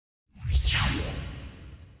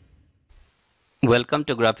Welcome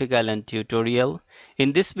to Graphic Island tutorial.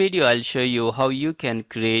 In this video I'll show you how you can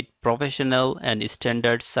create professional and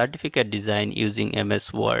standard certificate design using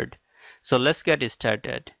MS Word. So let's get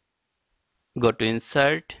started. Go to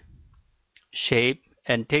Insert, Shape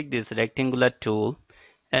and take this rectangular tool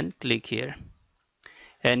and click here.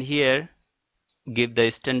 And here give the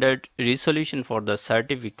standard resolution for the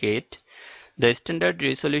certificate. The standard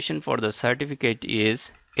resolution for the certificate is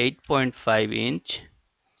 8.5 inch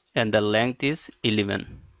and the length is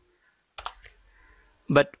 11.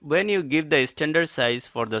 But when you give the standard size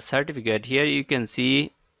for the certificate, here you can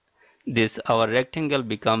see this our rectangle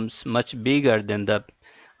becomes much bigger than the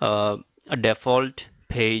uh, default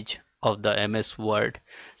page of the MS Word.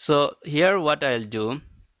 So here what I'll do,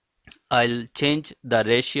 I'll change the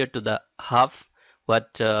ratio to the half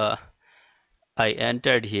what I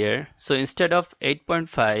entered here. So instead of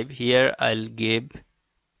 8.5 here I'll give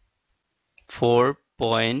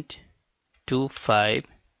 4.25,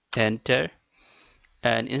 enter.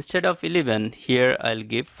 And instead of 11 here I'll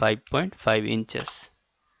give 5.5 inches.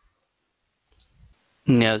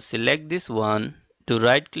 Now select this one, to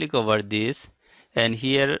right click over this and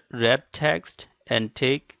here wrap text and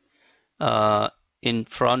take in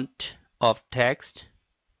front of text,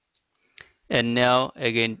 and now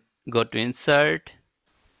again go to Insert,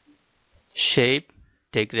 Shape,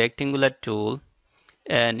 take rectangular tool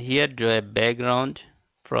and here draw a background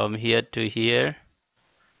from here to here.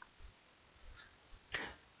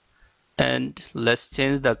 And let's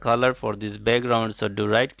change the color for this background. So do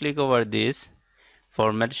right click over this,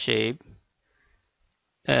 format shape,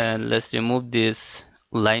 and let's remove this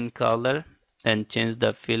line color and change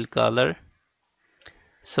the fill color.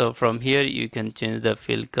 So from here you can change the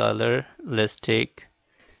fill color. Let's take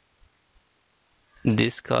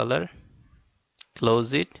this color,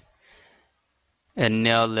 close it, and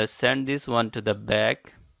now let's send this one to the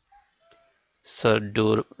back. So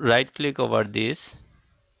do right click over this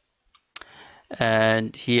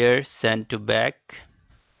and here send to back.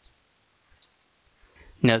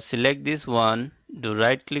 Now select this one, do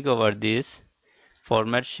right click over this,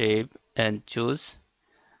 format shape and choose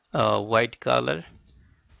white color.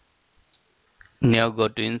 Now go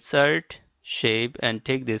to Insert, Shape and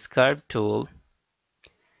take this curve tool,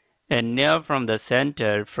 and now from the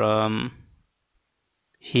center, from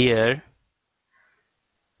here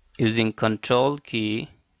using Control key,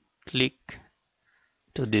 click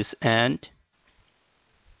to this end,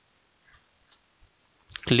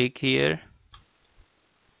 click here,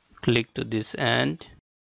 click to this end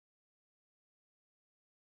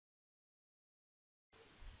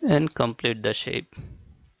and complete the shape.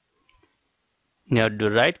 Now do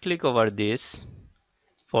right click over this,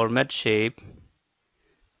 format shape,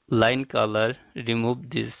 line color, remove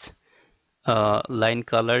this line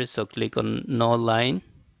color, so click on no line,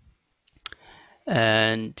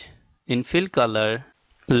 and in fill color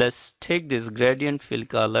let's take this gradient fill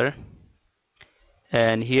color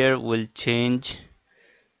and here we'll change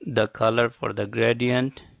the color for the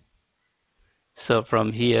gradient. So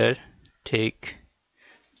from here take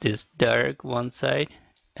this dark one side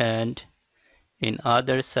and in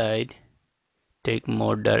other side take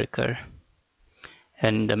more darker,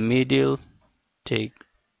 and in the middle take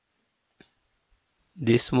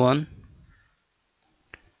this one.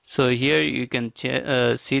 So here you can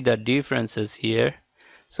see the differences here.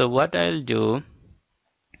 So what I'll do,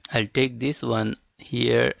 I'll take this one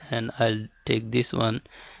here and I'll take this one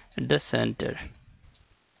at the center.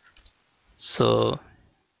 So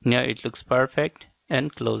now it looks perfect,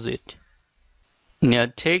 and close it. Now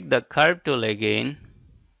take the curve tool again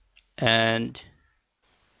and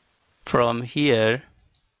from here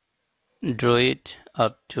draw it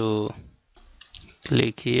up to,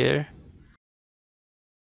 click here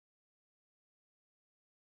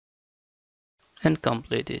and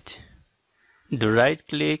complete it. Do right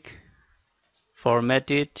click, format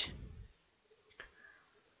it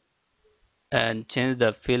and change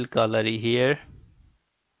the fill color here.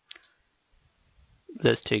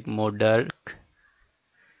 Let's take more dark,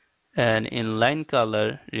 and in line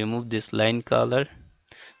color remove this line color,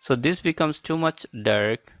 so this becomes too much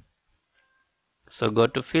dark. So go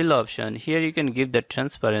to fill option, here you can give the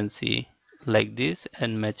transparency like this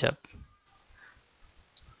and match up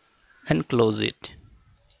and close it.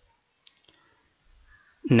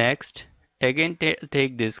 Next again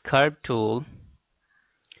take this curve tool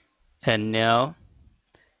and now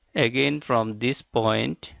again from this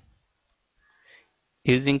point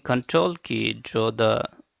using Control key draw the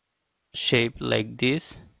shape like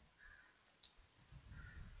this.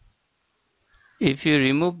 If you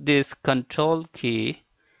remove this Control key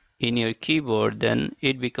in your keyboard then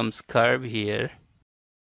it becomes curve here.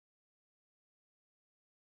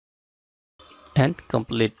 and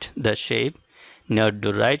complete the shape. Now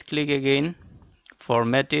do right click again,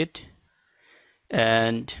 format it,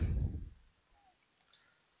 and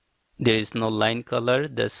there is no line color,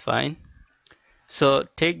 that's fine. So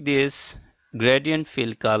take this gradient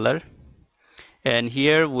fill color, and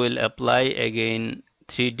here we'll apply again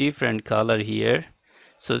three different color here.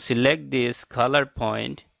 So select this color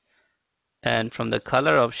point, and from the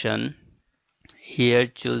color option here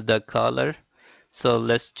choose the color. So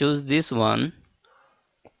let's choose this one.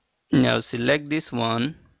 Now select this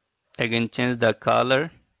one, again change the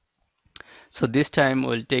color. So this time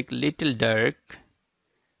we'll take little dark,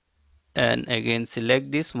 and again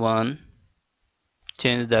select this one,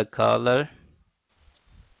 change the color,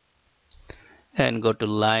 and go to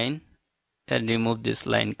line and remove this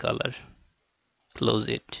line color, close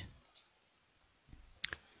it.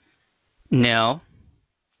 Now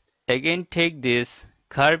again take this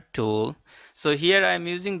curve tool. So here I am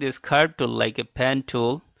using this curve tool like a pen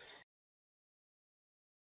tool,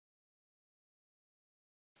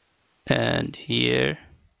 and here,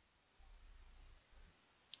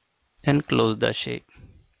 and close the shape.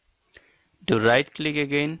 Do right click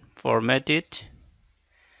again, format it,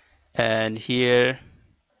 and here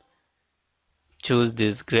choose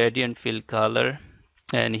this gradient fill color,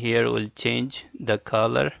 and here we'll change the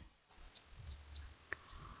color.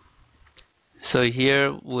 So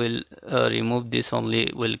here we'll remove this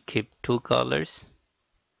only, we'll keep two colors,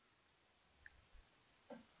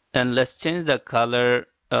 and let's change the color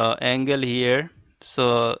angle here.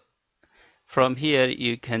 So from here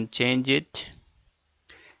you can change it.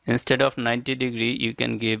 Instead of 90° you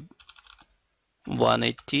can give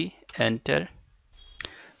 180, enter.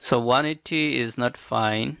 So 180 is not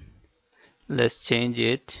fine, let's change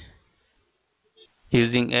it.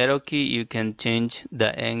 Using arrow key you can change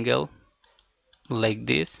the angle like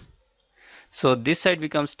this. So this side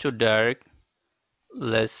becomes too dark,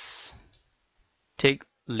 let's take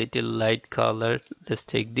little light color, let's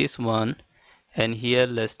take this one, and here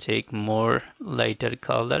let's take more lighter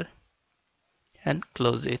color and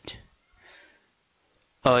close it.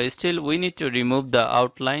 Still we need to remove the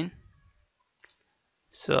outline,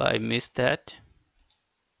 so I missed that,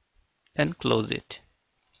 and close it.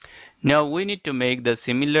 Now we need to make the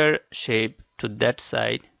similar shape to that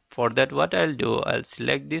side. For that what I'll do, I'll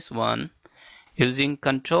select this one, using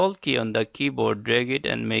Control key on the keyboard, drag it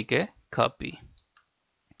and make a copy.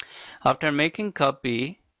 After making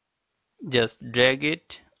copy, just drag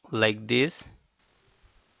it like this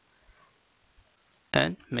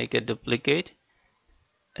and make a duplicate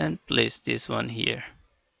and place this one here.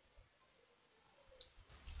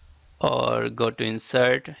 Or go to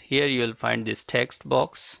insert, here you will find this text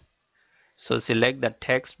box. So select the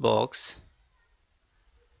text box,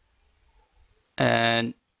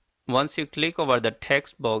 and once you click over the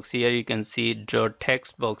text box here you can see draw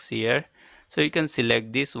text box here. So you can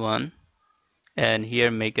select this one and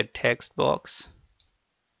here make a text box,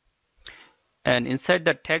 and inside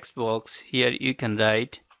the text box here you can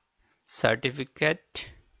write certificate.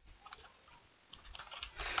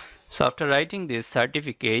 So after writing this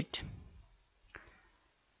certificate,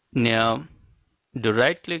 now do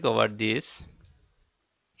right click over this,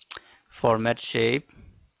 format shape,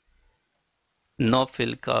 no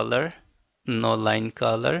fill color, no line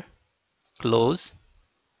color, close.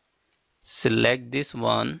 Select this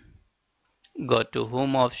one, go to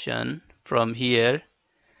home option. From here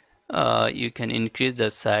you can increase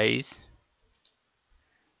the size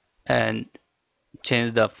and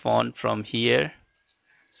change the font from here.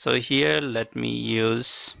 So here let me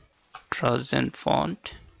use Trojan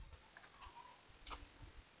font,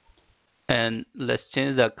 and let's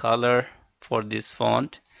change the color for this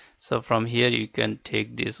font. So from here you can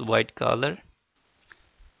take this white color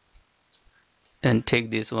and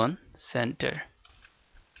take this one center.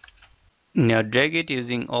 Now drag it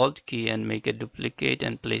using Alt key and make a duplicate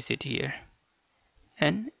and place it here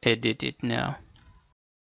and edit it now.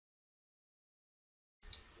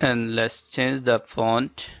 And let's change the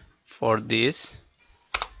font for this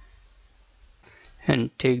and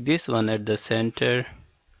take this one at the center,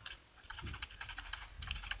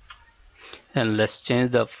 and let's change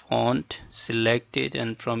the font, select it,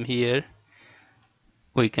 and from here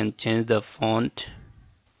we can change the font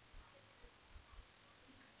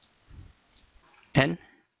and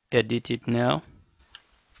edit it now.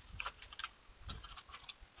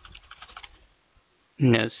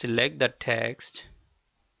 Now select the text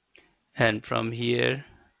and from here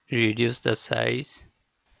reduce the size,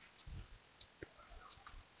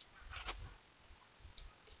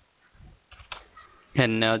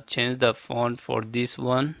 and now change the font for this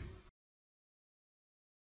one.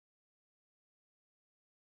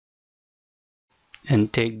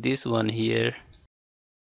 and take this one here.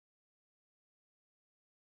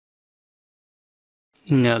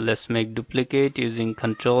 Now let's make duplicate using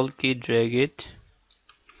Control key, drag it,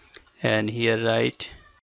 and here write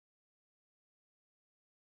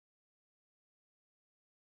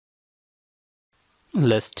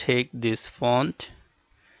let's take this font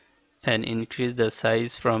and increase the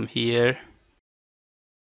size from here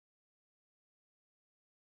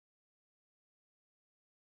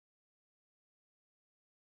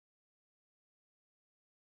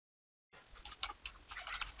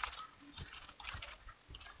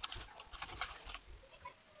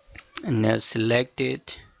and now select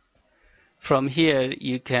it. From here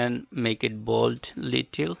you can make it bold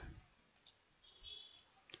little.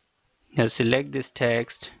 Now select this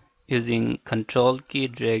text using Control key,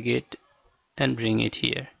 drag it and bring it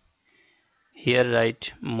here. Here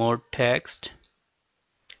write more text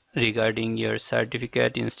regarding your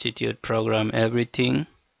certificate, institute, program, everything.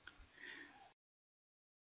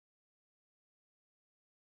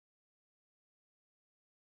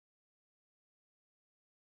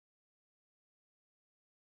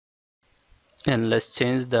 And let's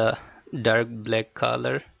change the dark black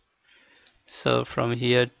color. So from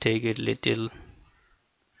here take it little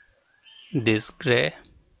this gray.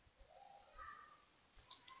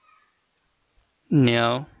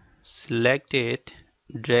 Now select it,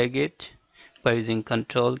 drag it by using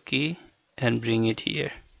Control key and bring it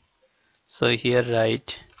here. So here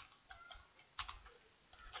write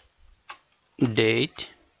date.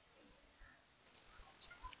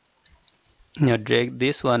 Now drag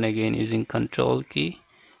this one again using Control key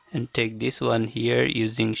and take this one here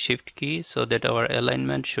using Shift key so that our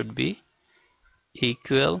alignment should be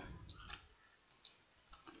equal.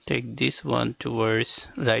 Take this one towards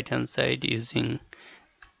right hand side using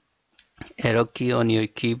arrow key on your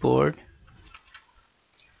keyboard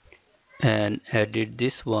and edit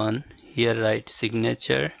this one. Here write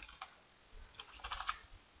signature.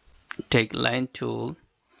 Take line tool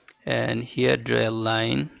and here draw a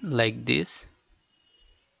line like this.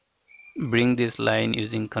 Bring this line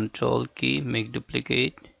using Control key, make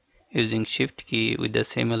duplicate using Shift key with the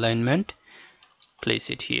same alignment, place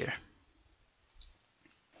it here.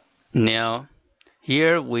 Now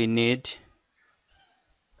here we need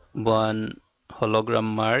one hologram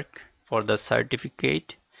mark for the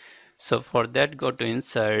certificate. So for that go to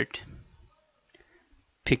Insert,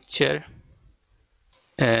 Picture,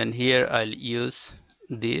 and here I'll use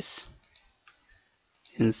this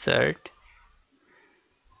insert,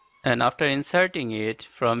 and after inserting it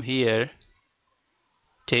from here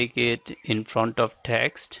take it in front of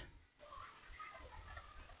text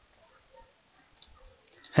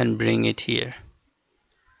and bring it here.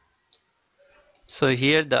 So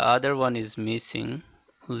here the other one is missing.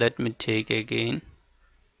 Let me take again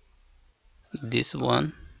this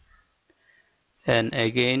one and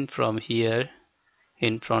again from here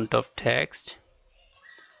in front of text.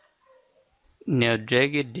 Now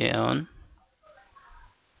drag it down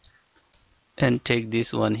and take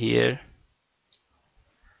this one here,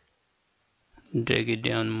 drag it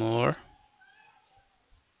down more,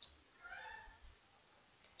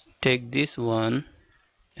 take this one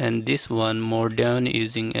and this one more down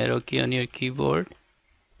using arrow key on your keyboard.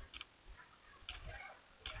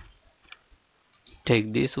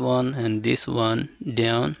 Take this one and this one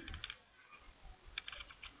down.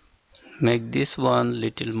 Make this one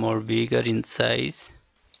little more bigger in size.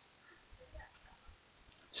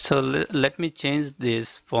 So let me change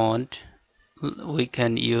this font. We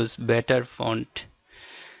can use better font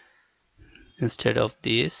instead of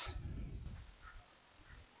this.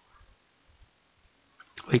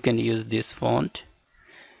 We can use this font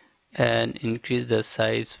and increase the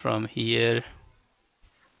size from here.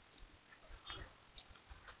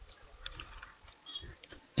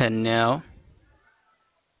 And now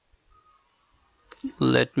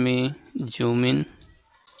let me zoom in.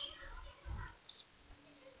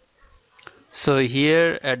 So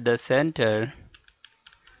here at the center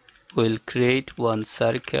we'll create one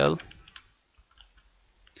circle.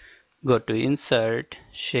 Go to Insert,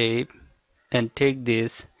 Shape, and take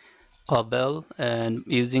this oval and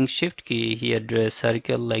using Shift key here draw a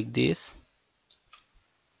circle like this.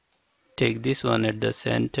 Take this one at the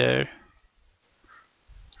center.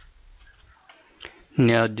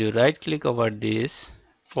 Now do right click over this,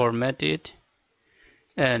 format it,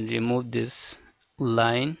 and remove this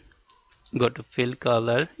line. Go to fill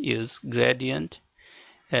color, use gradient,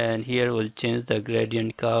 and here we'll change the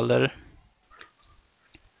gradient color.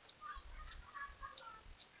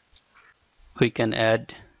 We can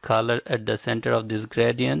add color at the center of this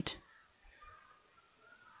gradient,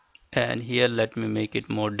 and here let me make it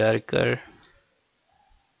more darker.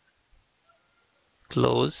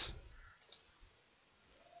 close.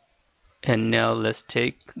 And now let's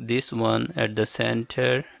take this one at the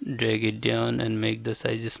center, drag it down and make the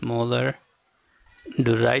size smaller.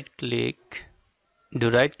 Do right click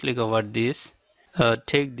over this,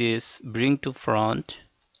 take this, bring to front,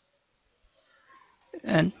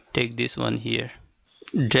 and take this one here.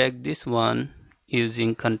 Drag this one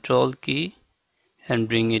using Control key and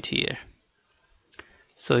bring it here.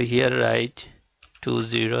 So here write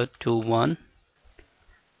 2021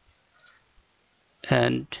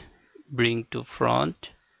 and bring to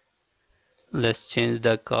front. Let's change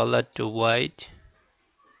the color to white.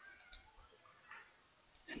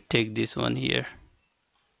 Take this one here.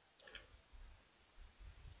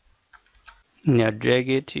 Now drag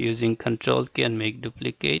it using Control key and make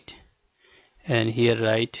duplicate. And here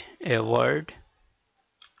write a word.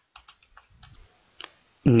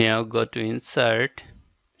 Now go to Insert,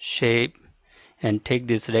 Shape, and take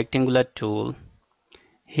this rectangular tool.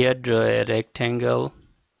 Here draw a rectangle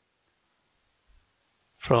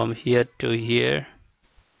from here to here.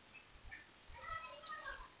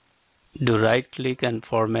 Do right click and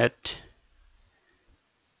format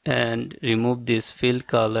and remove this fill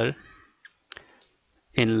color.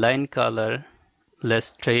 In line color,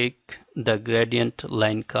 let's take the gradient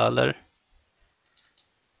line color.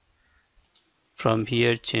 From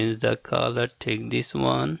here change the color, take this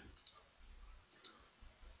one,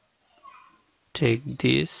 take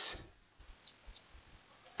this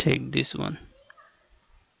one.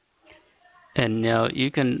 And now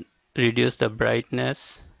you can reduce the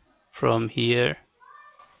brightness from here,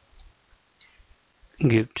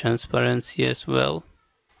 give transparency as well,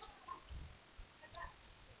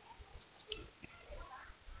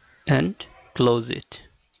 and close it.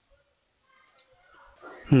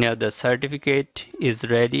 Now the certificate is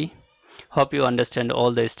ready. Hope you understand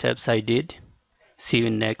all the steps I did. See you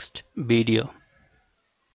in next video.